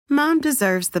Mom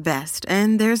deserves the best,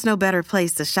 and there's no better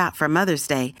place to shop for Mother's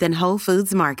Day than Whole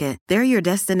Foods Market. They're your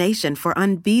destination for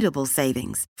unbeatable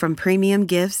savings, from premium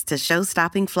gifts to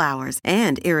show-stopping flowers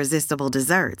and irresistible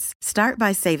desserts. Start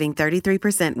by saving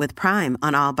 33% with Prime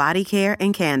on all body care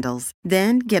and candles.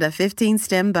 Then get a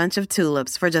 15-stem bunch of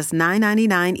tulips for just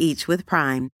 $9.99 each with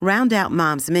Prime. Round out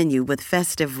Mom's menu with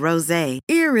festive rosé,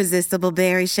 irresistible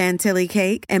berry chantilly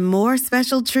cake, and more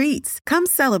special treats. Come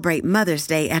celebrate Mother's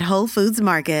Day at Whole Foods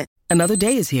Market. Another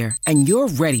day is here, and you're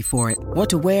ready for it. What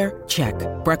to wear? Check.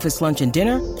 Breakfast, lunch, and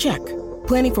dinner? Check.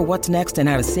 Planning for what's next and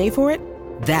how to save for it?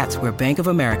 That's where Bank of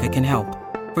America can help.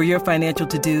 For your financial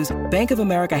to-dos, Bank of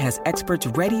America has experts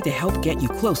ready to help get you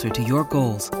closer to your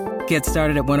goals. Get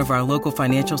started at one of our local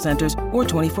financial centers or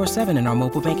 24/7 in our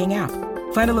mobile banking app.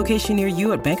 Find a location near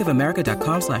you at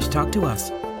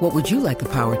bankofamerica.com/talktous. What would you like the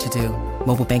power to do?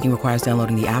 Mobile banking requires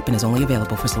downloading the app and is only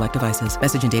available for select devices.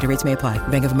 Message and data rates may apply.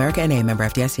 Bank of America N.A., member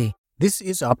FDIC. This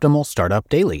is Optimal Startup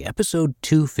Daily, episode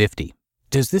 250.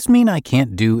 Does this mean I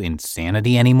can't do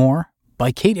insanity anymore?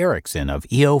 By Kate Erickson of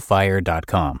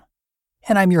eofire.com.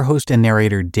 And I'm your host and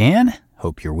narrator, Dan.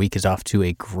 Hope your week is off to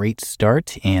a great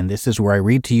start. And this is where I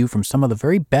read to you from some of the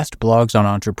very best blogs on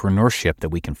entrepreneurship that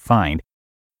we can find.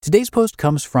 Today's post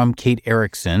comes from Kate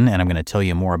Erickson, and I'm going to tell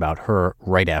you more about her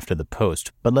right after the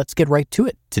post. But let's get right to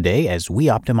it today as we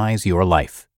optimize your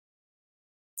life.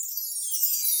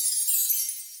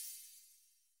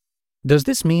 Does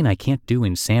this mean I can't do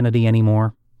insanity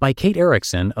anymore? By Kate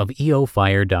Erickson of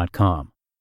eofire.com.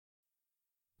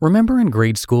 Remember in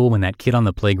grade school when that kid on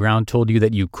the playground told you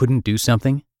that you couldn't do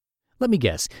something? Let me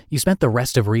guess, you spent the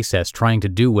rest of recess trying to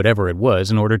do whatever it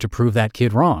was in order to prove that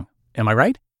kid wrong. Am I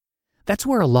right? That's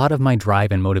where a lot of my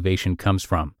drive and motivation comes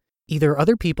from. Either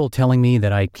other people telling me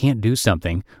that I can't do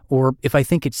something, or if I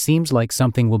think it seems like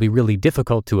something will be really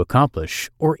difficult to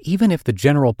accomplish, or even if the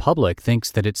general public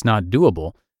thinks that it's not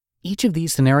doable. Each of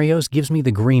these scenarios gives me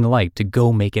the green light to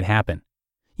go make it happen.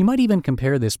 You might even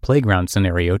compare this playground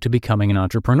scenario to becoming an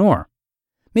entrepreneur.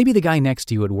 Maybe the guy next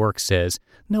to you at work says,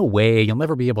 "No way, you'll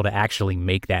never be able to actually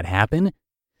make that happen."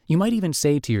 You might even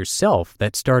say to yourself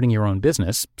that starting your own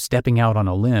business, stepping out on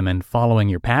a limb and following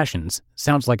your passions,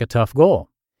 sounds like a tough goal.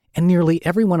 And nearly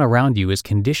everyone around you is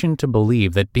conditioned to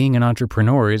believe that being an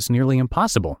entrepreneur is nearly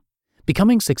impossible.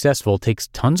 Becoming successful takes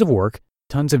tons of work,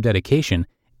 tons of dedication,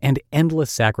 and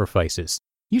endless sacrifices.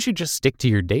 You should just stick to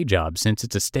your day job since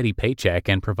it's a steady paycheck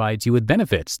and provides you with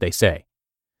benefits, they say.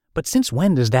 But since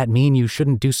when does that mean you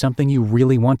shouldn't do something you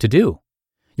really want to do?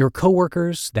 Your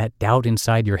coworkers, that doubt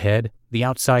inside your head, the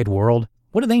outside world,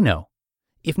 what do they know?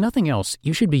 If nothing else,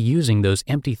 you should be using those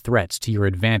empty threats to your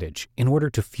advantage in order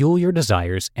to fuel your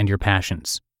desires and your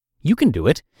passions. You can do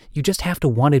it. You just have to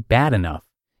want it bad enough.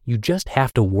 You just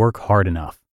have to work hard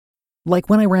enough. Like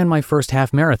when I ran my first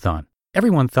half marathon.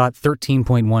 Everyone thought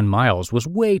 13.1 miles was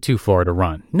way too far to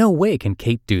run. No way can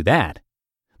Kate do that.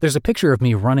 There's a picture of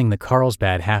me running the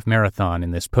Carlsbad half marathon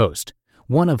in this post,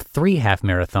 one of 3 half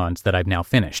marathons that I've now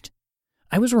finished.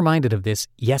 I was reminded of this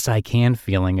yes I can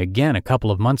feeling again a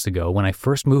couple of months ago when I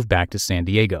first moved back to San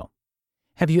Diego.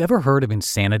 Have you ever heard of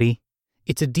Insanity?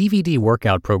 It's a DVD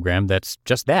workout program that's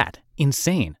just that,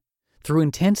 insane. Through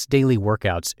intense daily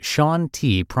workouts, Shaun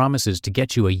T promises to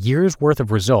get you a year's worth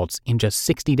of results in just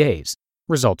 60 days.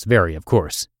 Results vary, of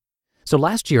course. So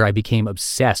last year I became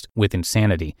obsessed with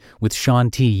Insanity, with Shaun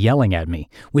T yelling at me,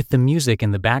 with the music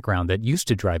in the background that used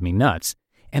to drive me nuts,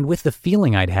 and with the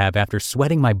feeling I'd have after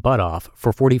sweating my butt off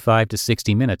for 45 to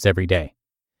 60 minutes every day.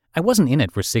 I wasn't in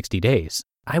it for 60 days.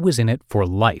 I was in it for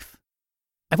life.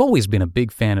 I've always been a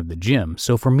big fan of the gym,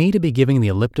 so for me to be giving the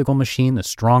elliptical machine the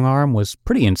strong arm was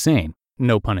pretty insane,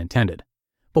 no pun intended.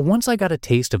 But once I got a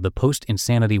taste of the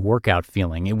post-insanity workout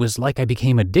feeling, it was like I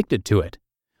became addicted to it.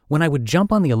 When I would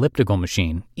jump on the elliptical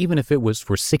machine, even if it was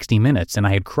for 60 minutes and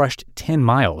I had crushed 10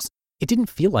 miles, it didn't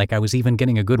feel like I was even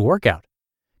getting a good workout.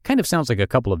 Kind of sounds like a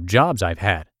couple of jobs I've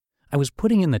had. I was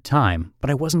putting in the time, but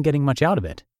I wasn't getting much out of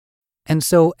it. And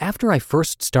so after I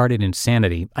first started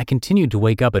Insanity, I continued to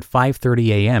wake up at 5:30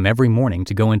 a.m. every morning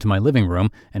to go into my living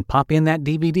room and pop in that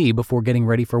DVD before getting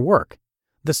ready for work.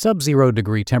 The sub-zero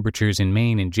degree temperatures in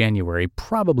Maine in January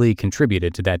probably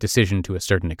contributed to that decision to a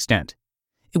certain extent.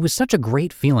 It was such a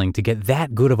great feeling to get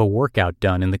that good of a workout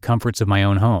done in the comforts of my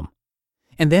own home.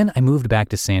 And then I moved back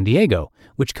to San Diego,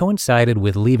 which coincided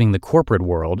with leaving the corporate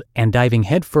world and diving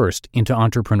headfirst into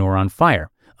Entrepreneur on Fire,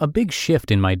 a big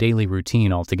shift in my daily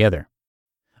routine altogether.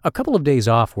 A couple of days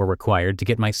off were required to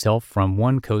get myself from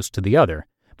one coast to the other,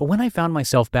 but when I found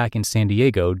myself back in San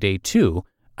Diego day 2,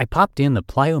 I popped in the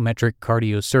Plyometric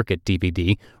Cardio Circuit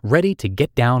DVD, ready to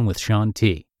get down with Shaun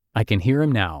T. I can hear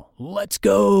him now. Let's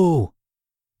go!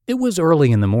 It was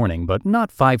early in the morning, but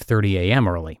not 5:30 a.m.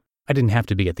 early. I didn't have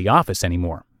to be at the office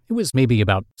anymore. It was maybe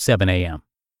about 7 a.m.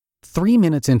 3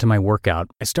 minutes into my workout,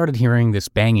 I started hearing this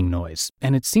banging noise,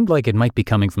 and it seemed like it might be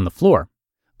coming from the floor.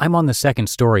 I'm on the second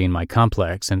story in my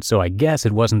complex, and so I guess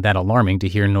it wasn't that alarming to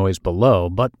hear noise below,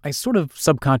 but I sort of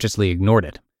subconsciously ignored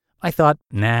it. I thought,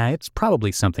 nah, it's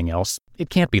probably something else. It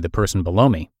can't be the person below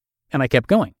me. And I kept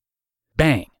going.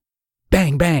 Bang.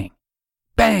 Bang, bang.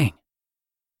 Bang.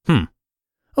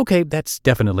 Okay, that's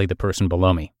definitely the person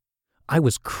below me. I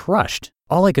was crushed.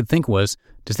 All I could think was,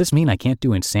 does this mean I can't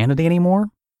do Insanity anymore?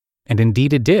 And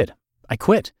indeed it did. I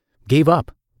quit. Gave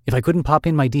up. If I couldn't pop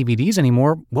in my DVDs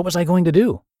anymore, what was I going to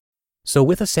do? So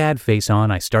with a sad face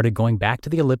on, I started going back to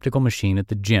the elliptical machine at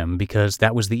the gym because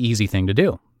that was the easy thing to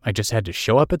do. I just had to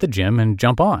show up at the gym and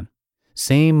jump on.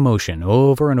 Same motion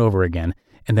over and over again,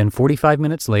 and then 45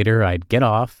 minutes later, I'd get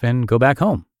off and go back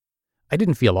home. I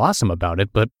didn't feel awesome about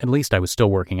it, but at least I was still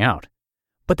working out.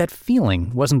 But that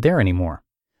feeling wasn't there anymore.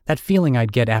 That feeling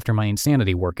I'd get after my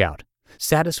Insanity workout.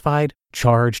 Satisfied,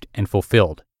 charged, and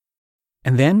fulfilled.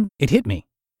 And then it hit me.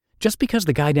 Just because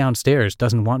the guy downstairs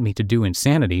doesn't want me to do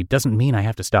Insanity doesn't mean I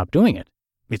have to stop doing it.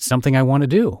 It's something I want to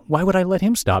do. Why would I let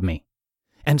him stop me?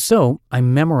 And so I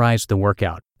memorized the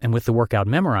workout. And with the workout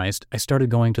memorized, I started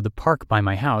going to the park by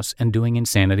my house and doing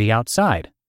Insanity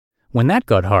outside. When that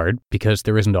got hard, because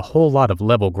there isn't a whole lot of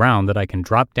level ground that I can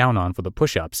drop down on for the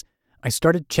push-ups, I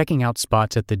started checking out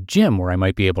spots at the gym where I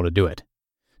might be able to do it.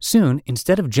 Soon,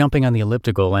 instead of jumping on the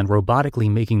elliptical and robotically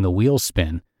making the wheels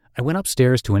spin, I went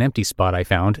upstairs to an empty spot I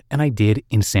found and I did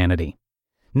Insanity.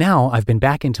 Now I've been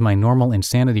back into my normal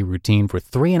Insanity routine for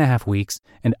 3.5 weeks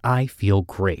and I feel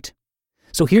great.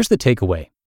 So here's the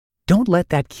takeaway. Don't let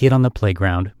that kid on the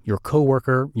playground, your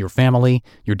coworker, your family,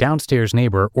 your downstairs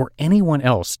neighbor, or anyone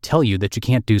else tell you that you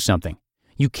can't do something.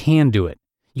 You can do it.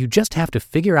 You just have to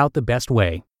figure out the best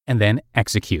way and then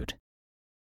execute.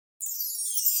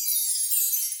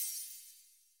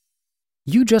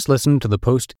 You just listened to the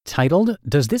post titled,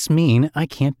 "Does This Mean I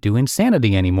Can't Do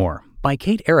Insanity Anymore?" by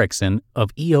Kate Erickson of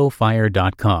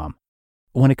EOFire.com.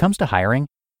 When it comes to hiring,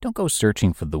 don't go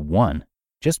searching for the one.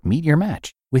 Just meet your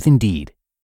match with Indeed.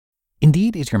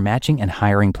 Indeed is your matching and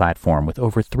hiring platform with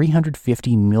over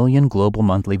 350 million global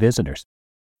monthly visitors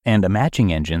and a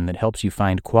matching engine that helps you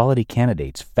find quality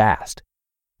candidates fast.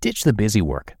 Ditch the busy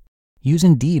work. Use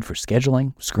Indeed for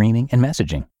scheduling, screening, and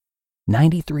messaging.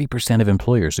 93% of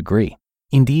employers agree.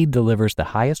 Indeed delivers the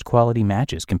highest quality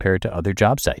matches compared to other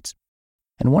job sites.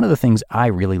 And one of the things I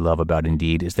really love about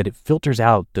Indeed is that it filters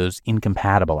out those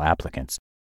incompatible applicants.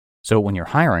 So when you're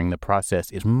hiring, the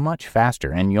process is much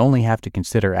faster and you only have to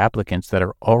consider applicants that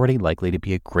are already likely to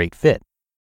be a great fit.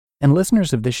 And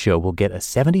listeners of this show will get a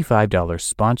 $75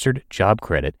 sponsored job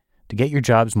credit to get your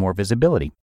jobs more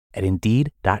visibility at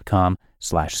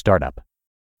Indeed.com/startup.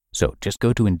 So just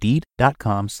go to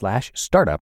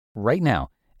Indeed.com/startup right now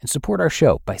and support our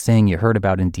show by saying you heard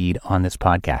about Indeed on this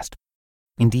podcast.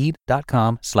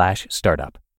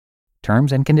 Indeed.com/startup.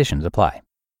 Terms and conditions apply.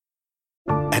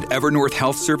 At Evernorth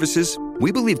Health Services,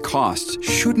 we believe costs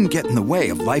shouldn't get in the way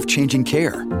of life-changing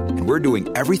care, and we're doing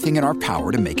everything in our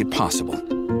power to make it possible.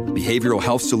 Behavioral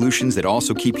health solutions that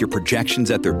also keep your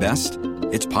projections at their best?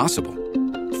 It's possible.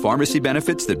 Pharmacy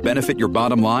benefits that benefit your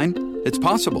bottom line? It's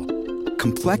possible.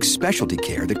 Complex specialty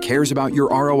care that cares about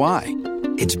your ROI?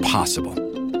 It's possible.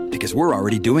 Because we're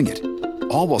already doing it.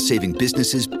 All while saving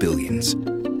businesses billions.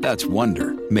 That's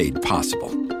Wonder made possible.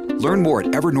 Learn more at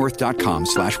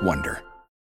evernorth.com/wonder.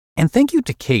 And thank you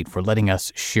to Kate for letting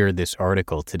us share this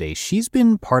article today. She's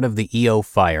been part of the EO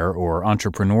Fire, or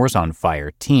Entrepreneurs on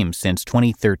Fire, team since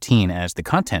 2013 as the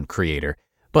content creator,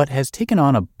 but has taken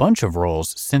on a bunch of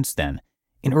roles since then.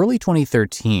 In early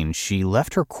 2013, she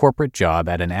left her corporate job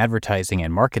at an advertising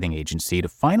and marketing agency to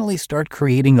finally start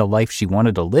creating the life she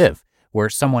wanted to live, where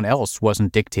someone else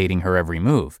wasn't dictating her every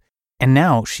move. And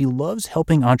now she loves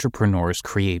helping entrepreneurs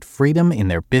create freedom in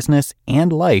their business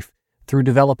and life through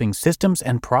developing systems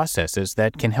and processes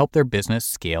that can help their business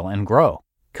scale and grow.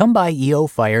 Come by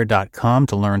eofire.com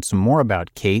to learn some more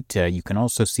about Kate. You can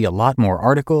also see a lot more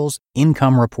articles,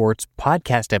 income reports,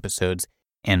 podcast episodes,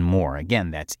 and more.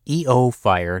 Again, that's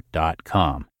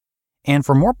eofire.com. And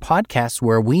for more podcasts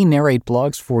where we narrate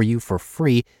blogs for you for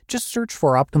free, just search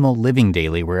for Optimal Living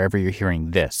Daily wherever you're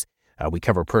hearing this. We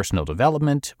cover personal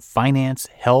development, finance,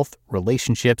 health,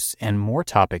 relationships, and more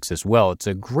topics as well. It's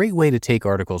a great way to take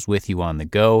articles with you on the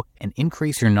go and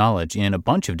increase your knowledge in a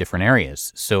bunch of different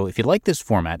areas. So if you like this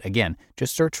format, again,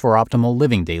 just search for Optimal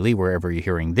Living Daily wherever you're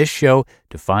hearing this show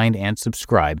to find and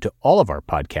subscribe to all of our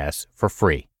podcasts for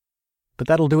free. But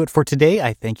that'll do it for today.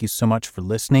 I thank you so much for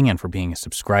listening and for being a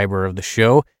subscriber of the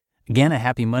show. Again, a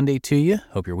happy Monday to you.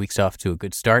 Hope your week's off to a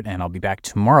good start, and I'll be back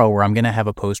tomorrow where I'm going to have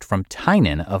a post from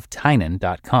Tynan of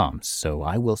Tynan.com. So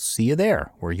I will see you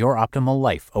there, where your optimal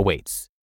life awaits.